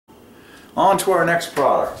On to our next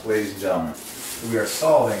product, ladies and gentlemen. We are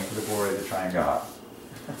solving for the glory of the Triune God.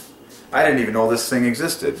 I didn't even know this thing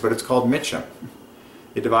existed, but it's called MITCHUM.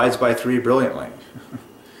 It divides by 3 brilliantly.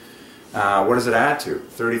 What does it add to?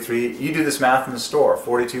 33. You do this math in the store.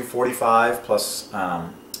 42, 45 plus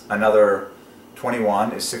another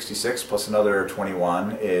 21 is 66, plus another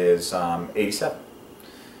 21 is 87.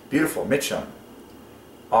 Beautiful. MITCHUM.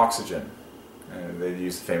 Oxygen. They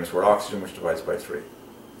use the famous word oxygen, which divides by 3.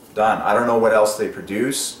 Done. I don't know what else they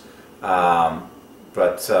produce,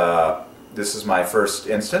 but this is my first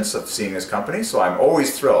instance of seeing this company, so I'm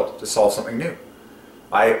always thrilled to solve something new.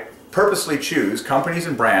 I purposely choose companies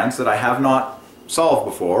and brands that I have not solved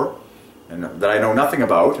before and that I know nothing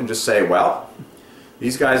about, and just say, well,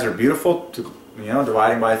 these guys are beautiful,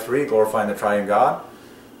 dividing by 3, glorifying the Triune God.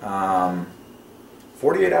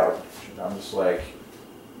 48 hours. I'm just like,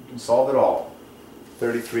 you can solve it all.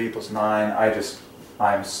 33 plus 9.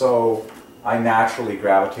 I naturally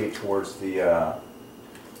gravitate towards the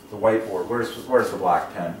whiteboard. Where's the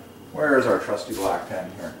black pen? Where is our trusty black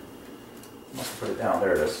pen here? I must have put it down.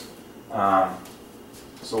 There it is.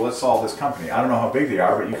 So let's solve this company. I don't know how big they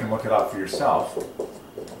are, but you can look it up for yourself.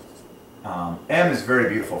 M is very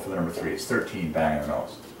beautiful for the number 3. It's 13, bang in the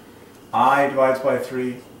nose. I divides by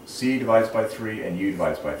 3, C divides by 3, and U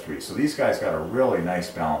divides by 3. So these guys got a really nice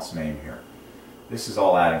balanced name here. This is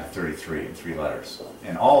all adding to 33 in 3 letters.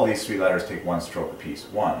 And all of these 3 letters take 1 stroke apiece.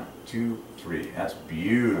 1, 2, 3. That's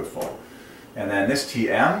beautiful. And then this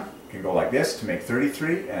TM can go like this to make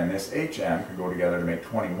 33, and this HM can go together to make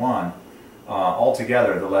 21.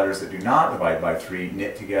 Altogether, the letters that do not divide by 3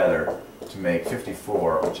 knit together to make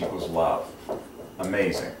 54, which equals love.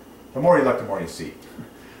 Amazing. The more you look, the more you see.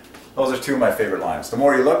 Those are 2 of my favorite lines. The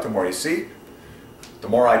more you look, the more you see. The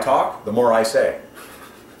more I talk, the more I say.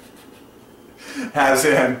 As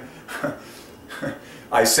in,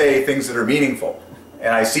 I say things that are meaningful,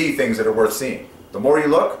 and I see things that are worth seeing. The more you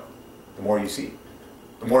look, the more you see.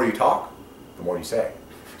 The more you talk, the more you say.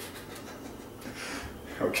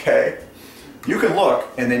 Okay? You can look,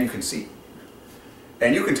 and then you can see.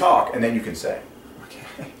 And you can talk, and then you can say.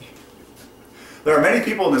 Okay? There are many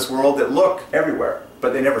people in this world that look everywhere,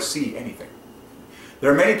 but they never see anything. There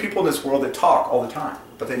are many people in this world that talk all the time,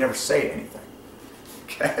 but they never say anything.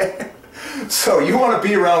 Okay? So you want to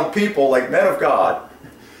be around people like men of God,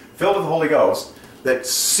 filled with the Holy Ghost, that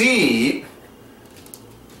see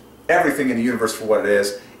everything in the universe for what it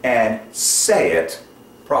is, and say it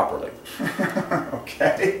properly.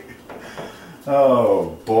 Okay?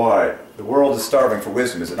 Oh boy, the world is starving for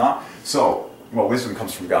wisdom, is it not? So, well, wisdom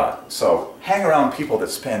comes from God. So, hang around people that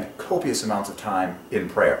spend copious amounts of time in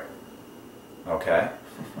prayer. Okay?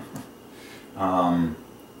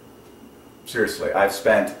 Seriously, I've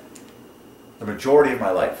spent the majority of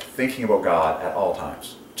my life thinking about God at all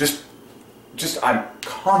times. I'm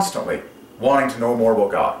constantly wanting to know more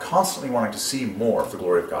about God, constantly wanting to see more of the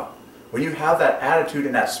glory of God. When you have that attitude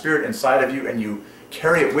and that spirit inside of you, and you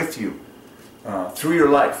carry it with you through your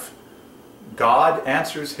life, God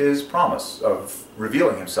answers His promise of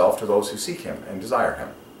revealing Himself to those who seek Him and desire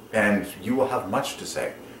Him. And you will have much to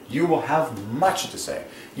say. You will have much to say.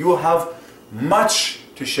 You will have much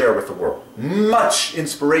to share with the world. Much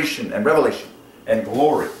inspiration and revelation and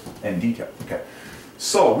glory and detail. Okay.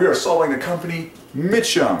 So we are solving the company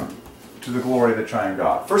MITCHUM to the glory of the Triune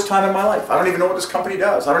God. First time in my life. I don't even know what this company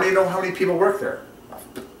does. I don't even know how many people work there.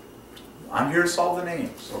 I'm here to solve the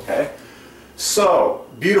names. Okay. So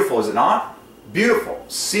beautiful, is it not? Beautiful.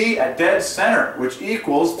 C at dead center, which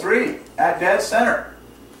equals 3 at dead center.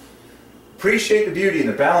 Appreciate the beauty and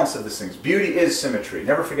the balance of these things. Beauty is symmetry.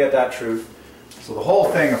 Never forget that truth. So the whole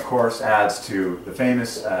thing, of course, adds to the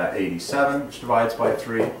famous 87, which divides by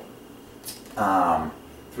 3.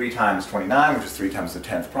 3 times 29, which is 3 times the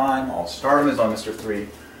 10th prime. All stardom is on Mr. 3.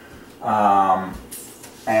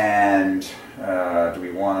 Do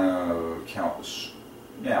we want to count this?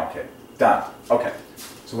 Yeah, okay. Done. Okay.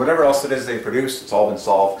 So whatever else it is they produce, it's all been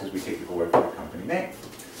solved because we take people away from the company name.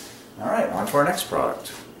 All right, on to our next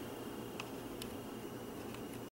product.